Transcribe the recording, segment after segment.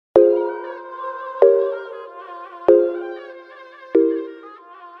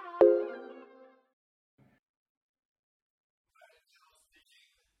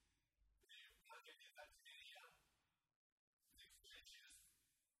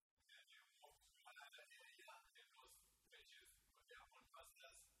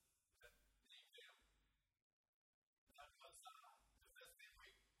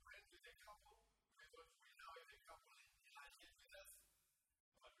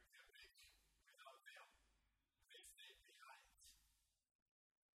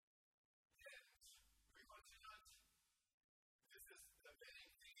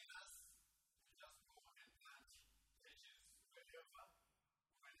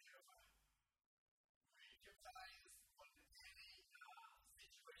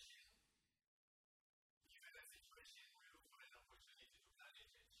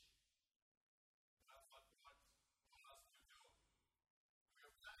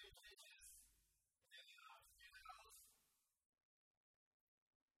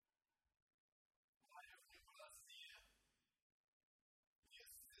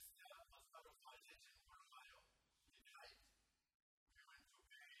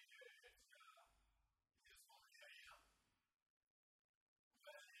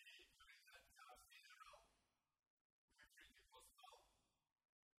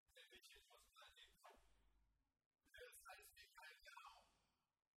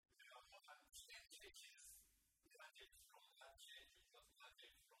churches planted from that church, which was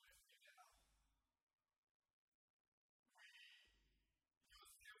planted from a funeral. We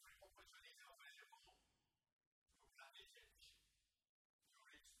use every opportunity available to plant a church, to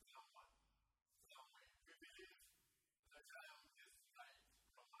reach someone, somewhere. We believe the time is right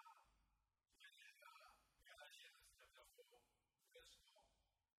from Galatians chapter 4, verse 4.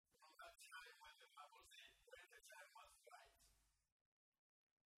 From that time when the Bible said, when the time was right,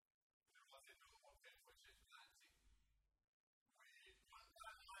 there was a door open for church planting. We don't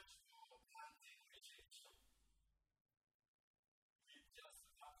plan much for planting a church. It just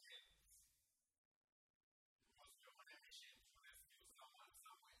happens. Because we're on a mission to rescue someone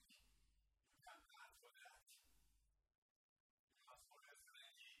somewhere. You can plan for that. You must always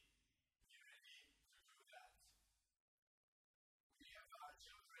be ready to do that. We have our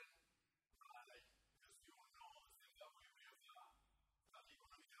children, like, because you know, Zimbabwe, we have some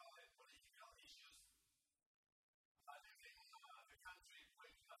economical and political issues. Leaving the country,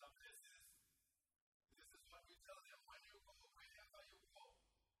 going to other places. This is what we tell them: when you go, wherever you go,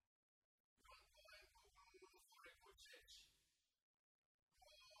 don't go and Google for a good church. Go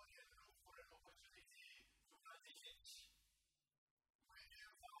and look for an opportunity to plant a church.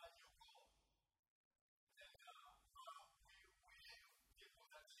 Wherever you go, then we have people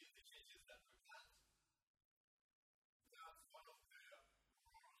that lead the churches that we plant. That's one of the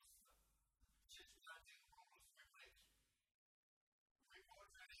rules, church planting rules we break. We go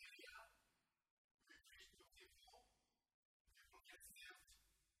to an area, we preach to people, people get saved.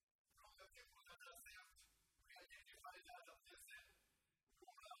 From the people that are saved, we identify the other person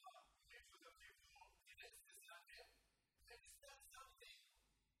who meet with the people the next Sunday, and start something.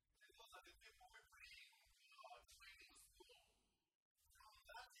 And those are the people we bring to our training school. From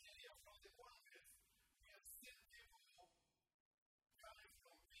that area, from the conference, we have seen people coming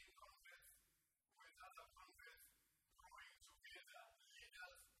from being conference with other conference, growing together,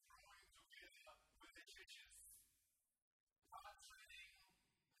 leaders growing together with the churches. Our training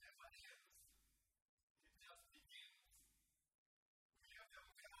never ends. It just begins. We have them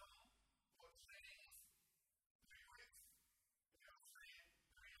come for trainings, 3 weeks, we have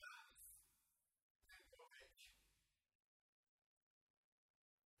 3 months, then go back.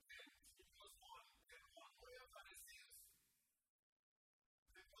 Then it goes on and on. Whoever receives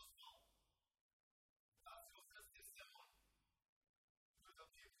the gospel, that's your first sermon to the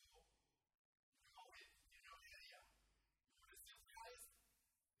people you know in your area. You receive Christ.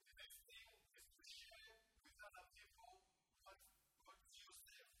 The next thing is to share with other people what got you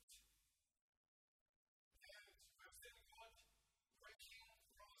saved. And we've seen God working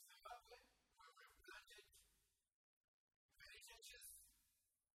from Zimbabwe, where we've planted many churches.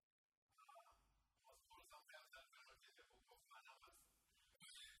 Most people sometimes that we're not in the book of numbers,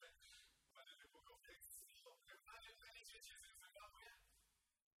 but in the book of Acts. So we've planted many churches in Zimbabwe.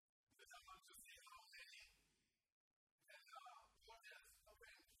 But I'm going to see how many. And God has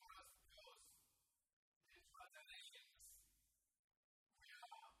opened for us doors into other nations. We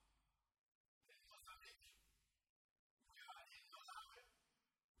are in Mozambique. We are in Malawi.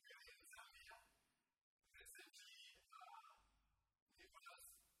 We are in Zambia. Recently, Nicholas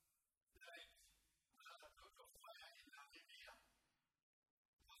died under a lot of fire in Namibia.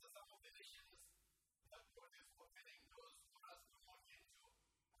 Those are some of the nations that God is opening doors for us to walk into.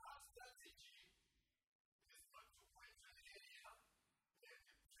 Our strategy is not to go into an area and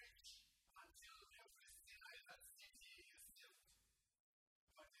preach until every sinner in that city is saved,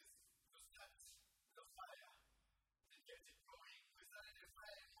 but is to start the fire and get it going. We started a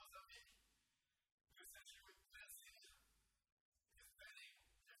fire in Mozambique. Recently with blessing is burning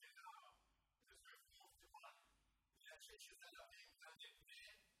even now as we've moved on. There are churches that are being planted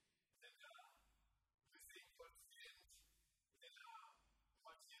there, and we see God's hand in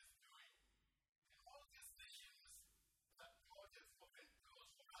what He is doing. In all these nations that God has opened doors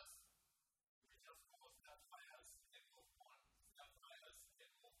for us, we just go start fires and move on. Start fires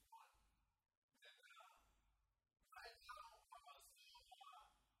and move on. And right now, I'm so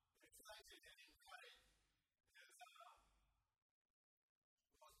excited and encouraged. As I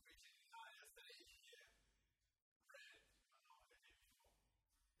was preaching yesterday here, read the day before.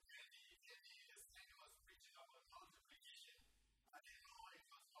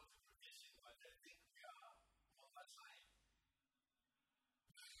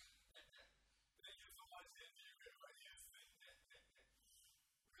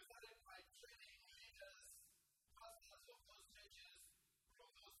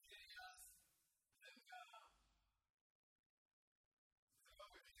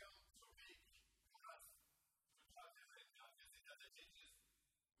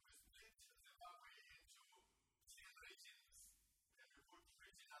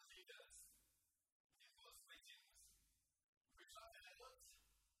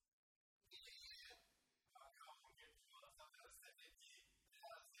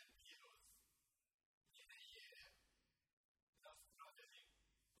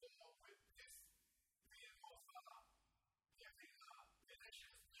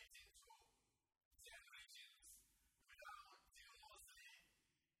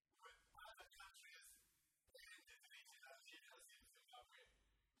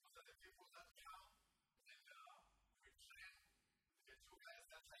 the people that come and we train the two guys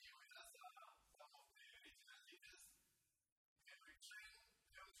that are here with us, some of the regional leaders, and we train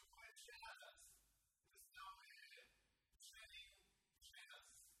them to go and train others. It's now a training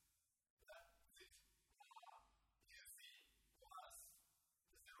trainers. That's it. Easy for us.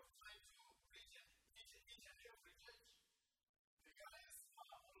 Instead of trying to reach each and every church, the guys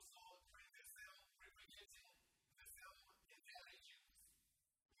are also doing the same, replicating the same in their regions.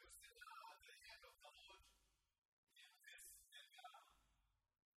 We've seen the hand of the Lord in this, and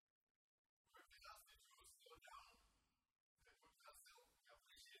we've been asked to slow down. The good counsel, we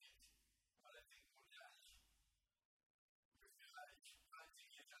appreciate it, but I think we'll judge. We feel like planting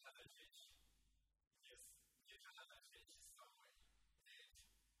yet another church. Yes, yet another church somewhere, and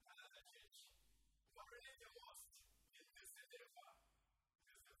another church. What we need the most in this endeavor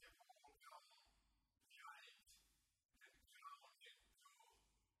is the people who will come behind and ground into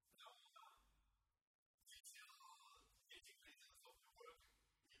some detailed integrations of the work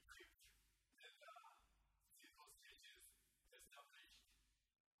equipped and see those churches established.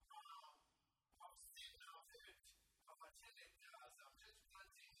 I've seen, I've attended some church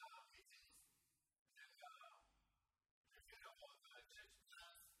planting meetings, and we've heard about the church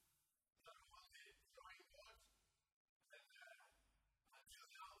plans that were on the drawing board, and until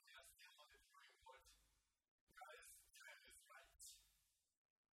now they are still on the drawing board. Guys, time is right.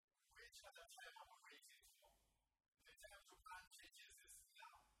 Which other time are we waiting for? The time to plant churches is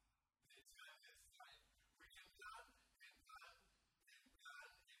now. The time is right. We can plan and plan and plan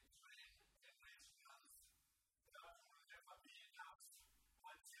and train and raise funds. That will never be enough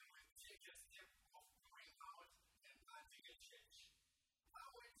until we take a step of going out and planting a church.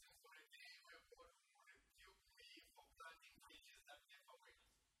 I'm waiting for a day where God will rebuke me for planting churches that never went.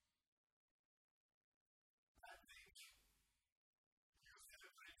 I think you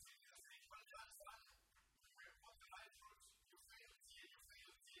celebrate it and say, well done, son. You were on the right route. You failed here,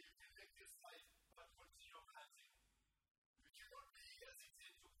 you can make this life, but continue planting. You cannot be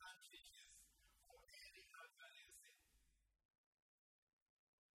hesitant to plant churches for any other reason.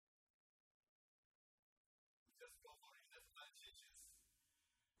 Just go for it, let's plant churches.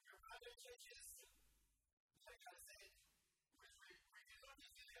 We planted churches, like I said, which we did not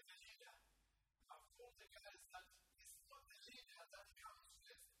even have a leader. I've told the guys that it's not the leader that comes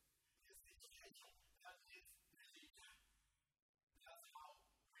first, it's the church that needs the leader. That's how we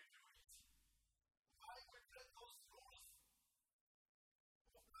do it. Why we break those rules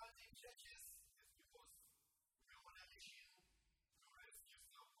of planting churches is because we're on a mission to rescue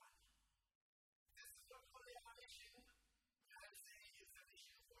someone. This is not only a mission, I'm saying it's a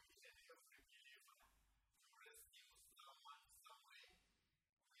mission for each and every believer to rescue someone somewhere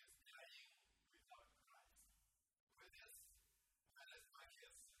who is dying without Christ. With this, that is my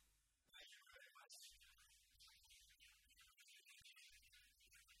case. Thank you very much.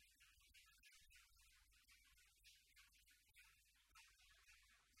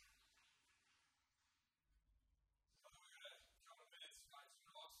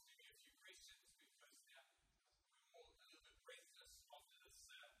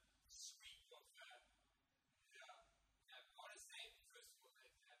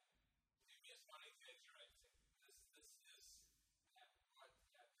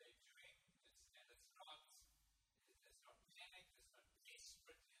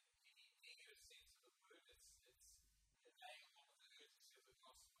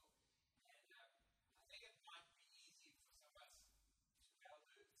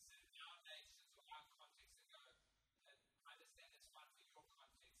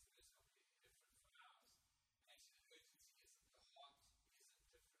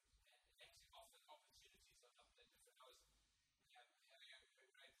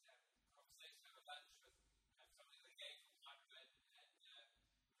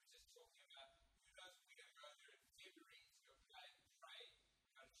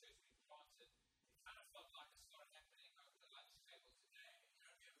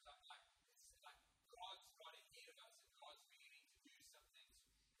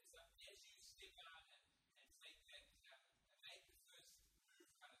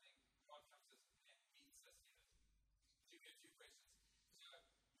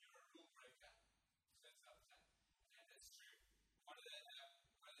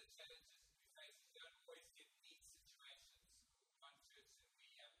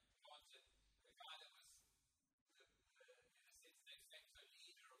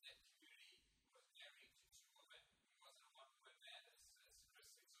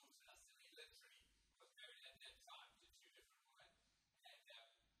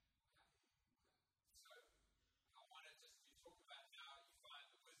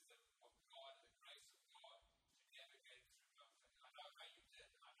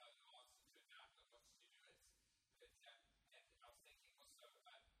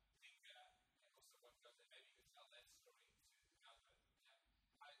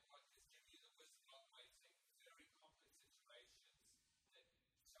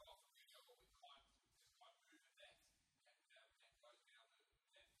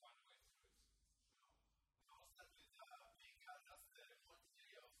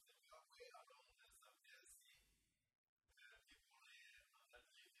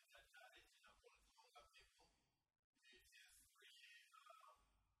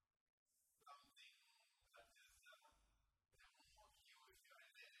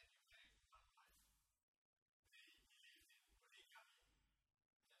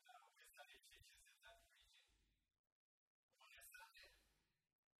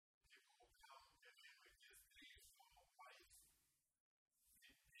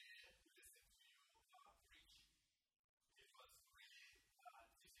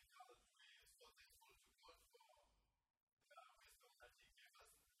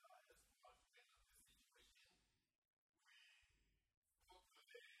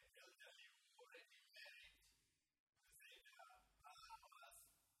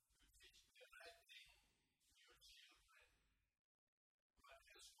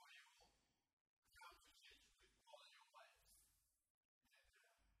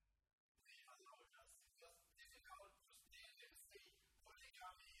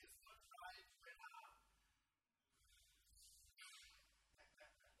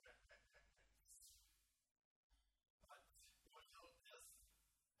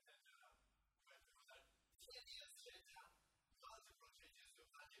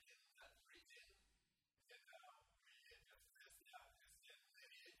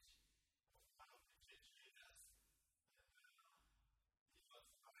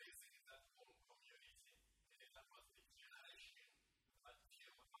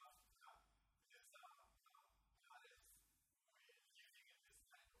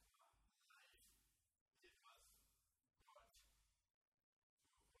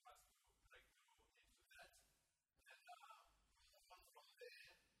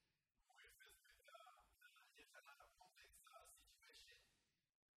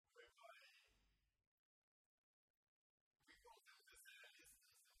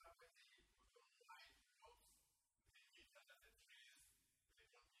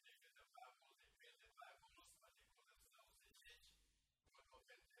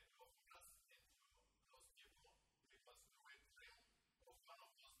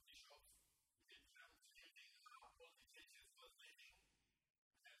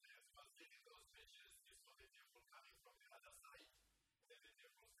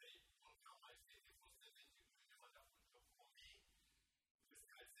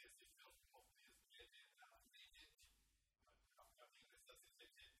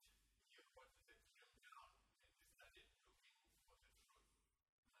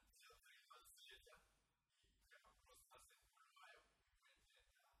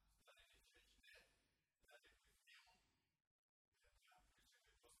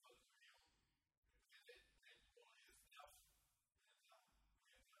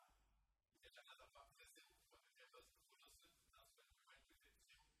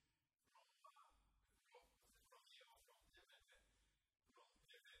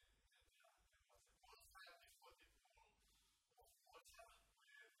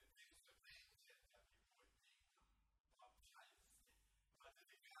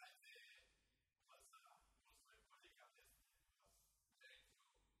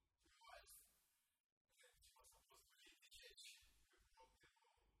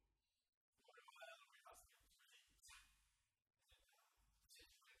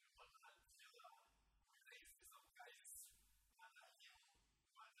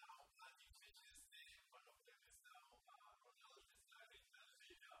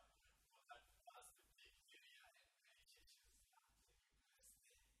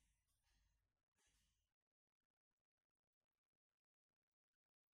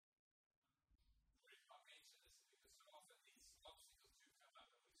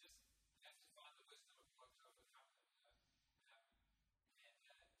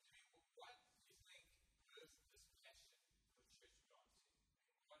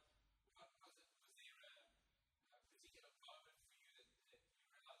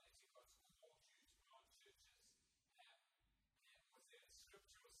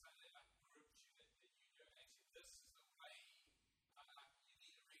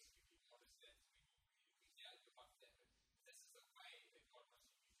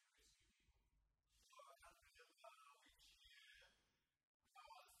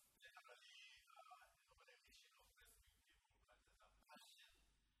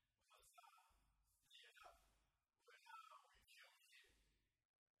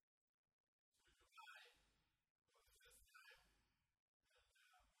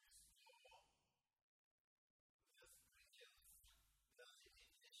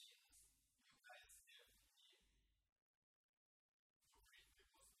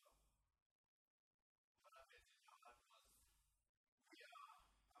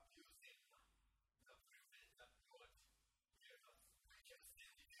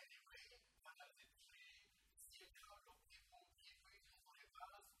 crowd of people keep waiting for a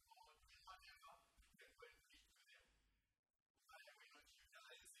bus or doing whatever, you can go and preach to them. Why are we not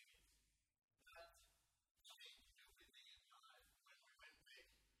utilizing it? That changed everything in my life. When we went back,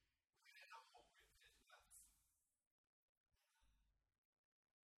 we ended up with 10 plants.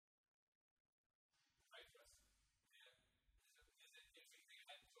 Right, Russ? Yeah. Is it everything I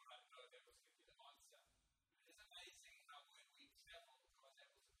had to I know that was going to be the answer. It's amazing how when we traveled, I was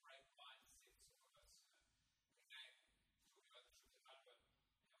able to break mindsets of us. Again, talking about the trip to Harbour,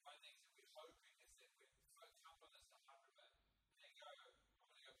 one of the things that we're hoping is that when folks come on us to Harbour, they go, I want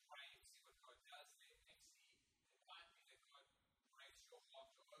to go pray and see what God does there. Actually, it might be that God breaks your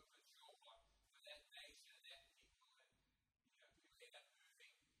heart or opens your heart for that nation and that people. And, we end up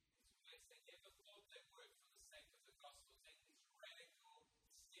moving into a place they never thought they would for the sake of the gospel, taking these radical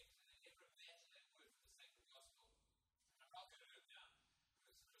steps and they never imagined they would for the sake of the gospel. I'm not going to do it now, because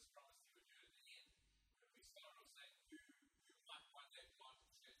Chris promised he would do it at the end. But we started off saying, you might one day belong to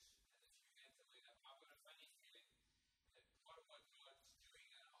church, and if you get to lead up, I've got a funny feeling that part of what God is doing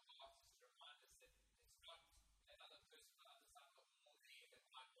in our hearts is to remind us that it's not that other person on the other side of the wall there that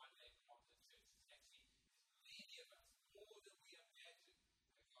might one day belong to the church. It's actually many of us, more than we imagine,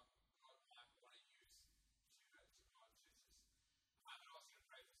 that God might want to use to plant churches. I'm going to ask you to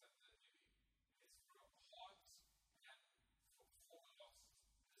pray for something that maybe it's for our hearts and for the lost.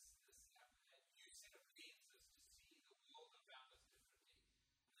 This new set of lenses to see the world around us differently.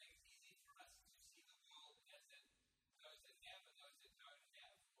 I think it's easy for us to see the world as in those that have and those that don't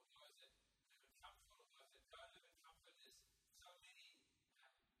have, or those that live in comfort or those that don't live in comfort. There's so many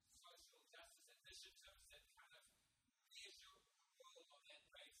social justice initiatives that kind of measure the world on that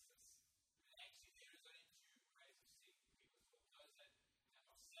basis. And actually, there is only two ways of seeing people's world. Those that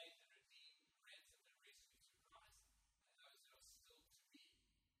are saved and redeemed, ransomed and rescued through Christ, and those that are still to be saved,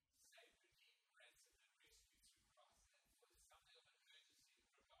 redeemed, ransomed and rescued through Christ. And for there's something of an urgency to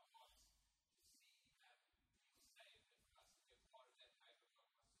grip our hearts to see people saved and for us to be a part of that type of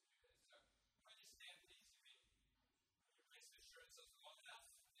God wants to do that. So, when you stand please, you place the assurance of long enough,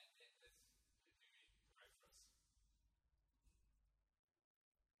 and then let's pray for us.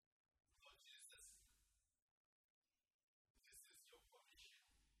 Lord Jesus, this is your commission,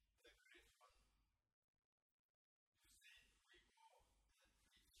 the great one. You say we go and preach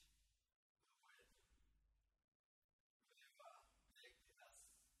the word. You never neglected us.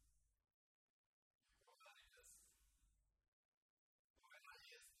 You commanded us. When I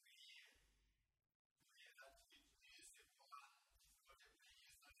hear that it is a command, it's not a plea,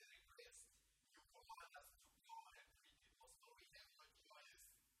 it's not a request. You command us to go and preach it. Also, we have no choice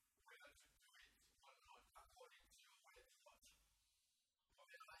whether to do it or not, according to your word, Lord.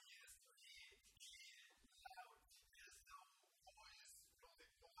 When I hear to hear loud, there's no voice from the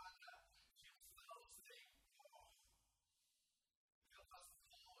commander himself saying, "Oh, help us,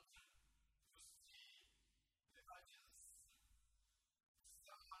 Lord, to see the virgins,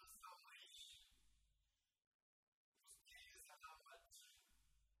 someone somewhere, whose days are numbered,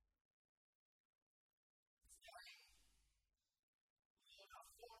 dying. Lord,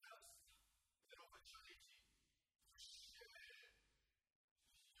 afford us the opportunity